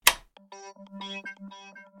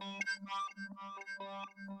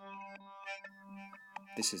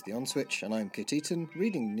This is The On Switch, and I'm Kit Eaton,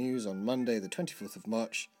 reading the news on Monday, the 24th of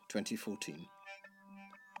March, 2014.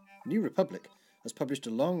 New Republic has published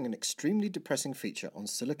a long and extremely depressing feature on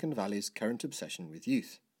Silicon Valley's current obsession with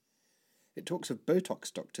youth. It talks of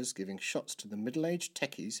Botox doctors giving shots to the middle-aged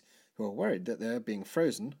techies who are worried that they are being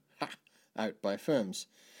frozen, out by firms.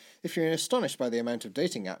 If you're astonished by the amount of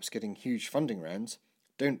dating apps getting huge funding rounds,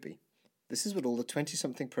 don't be. This is what all the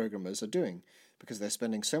 20-something programmers are doing, because they're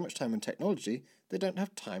spending so much time on technology, they don't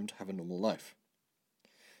have time to have a normal life.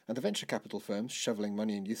 And the venture capital firms shoveling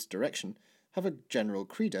money in youth's direction have a general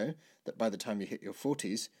credo that by the time you hit your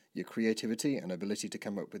 40s, your creativity and ability to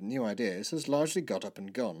come up with new ideas has largely got up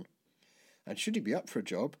and gone. And should you be up for a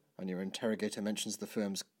job, and your interrogator mentions the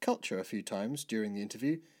firm's culture a few times during the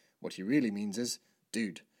interview, what he really means is,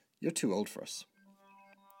 dude, you're too old for us.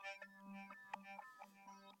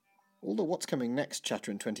 All the What's Coming Next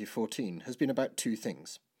chatter in 2014 has been about two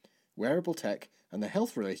things: wearable tech and the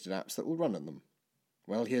health-related apps that will run on them.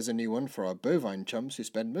 Well, here's a new one for our bovine chums who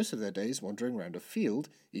spend most of their days wandering around a field,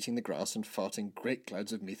 eating the grass and farting great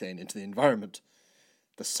clouds of methane into the environment.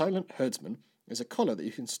 The Silent Herdsman is a collar that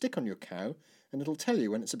you can stick on your cow and it'll tell you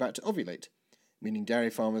when it's about to ovulate, meaning dairy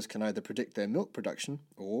farmers can either predict their milk production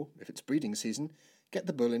or, if it's breeding season, get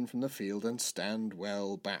the bull in from the field and stand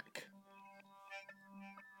well back.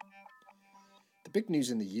 The big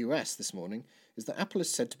news in the US this morning is that Apple is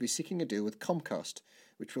said to be seeking a deal with Comcast,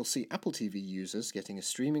 which will see Apple TV users getting a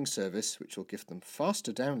streaming service which will give them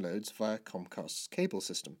faster downloads via Comcast's cable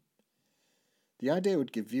system. The idea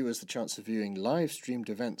would give viewers the chance of viewing live-streamed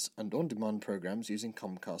events and on-demand programs using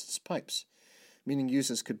Comcast's pipes, meaning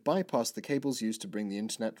users could bypass the cables used to bring the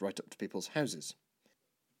internet right up to people's houses.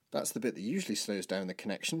 That's the bit that usually slows down the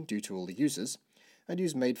connection due to all the users, and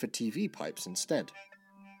use made-for-TV pipes instead.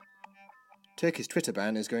 Turkey's Twitter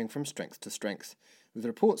ban is going from strength to strength, with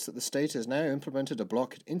reports that the state has now implemented a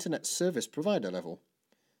block at internet service provider level.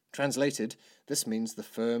 Translated, this means the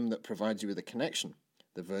firm that provides you with a connection,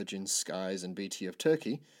 the Virgin, Skies and BT of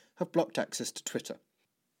Turkey, have blocked access to Twitter,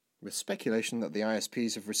 with speculation that the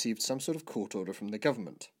ISPs have received some sort of court order from the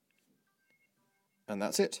government. And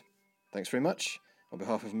that's it. Thanks very much, on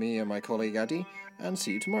behalf of me and my colleague Addy, and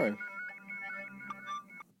see you tomorrow.